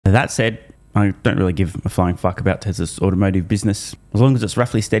That said, I don't really give a flying fuck about Tesla's automotive business. As long as it's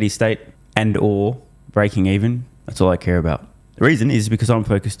roughly steady state and or breaking even, that's all I care about. The reason is because I'm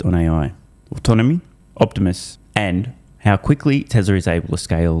focused on AI, autonomy, Optimus, and how quickly Tesla is able to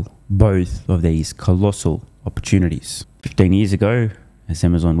scale both of these colossal opportunities. 15 years ago, as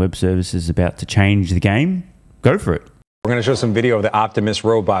Amazon Web Services is about to change the game, go for it. We're going to show some video of the Optimus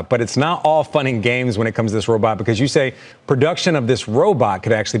robot, but it's not all fun and games when it comes to this robot, because you say production of this robot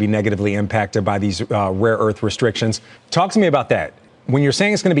could actually be negatively impacted by these rare earth restrictions. Talk to me about that. When you're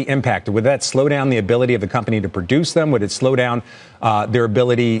saying it's going to be impacted, would that slow down the ability of the company to produce them? Would it slow down their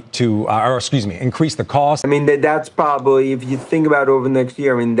ability to, increase the cost? I mean, that's probably, if you think about over the next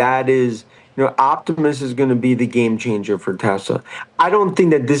year, I mean, that is, Optimus is going to be the game changer for Tesla. I don't think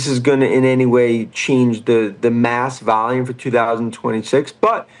that this is going to in any way change the mass volume for 2026,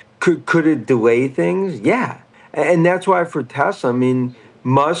 but could it delay things? Yeah. And that's why for Tesla, I mean,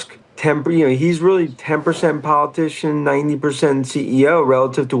 Musk, he's really 10% politician, 90% CEO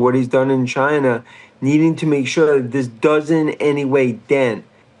relative to what he's done in China, needing to make sure that this doesn't in any way dent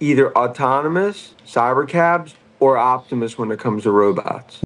either autonomous, cybercabs, or Optimus when it comes to robots.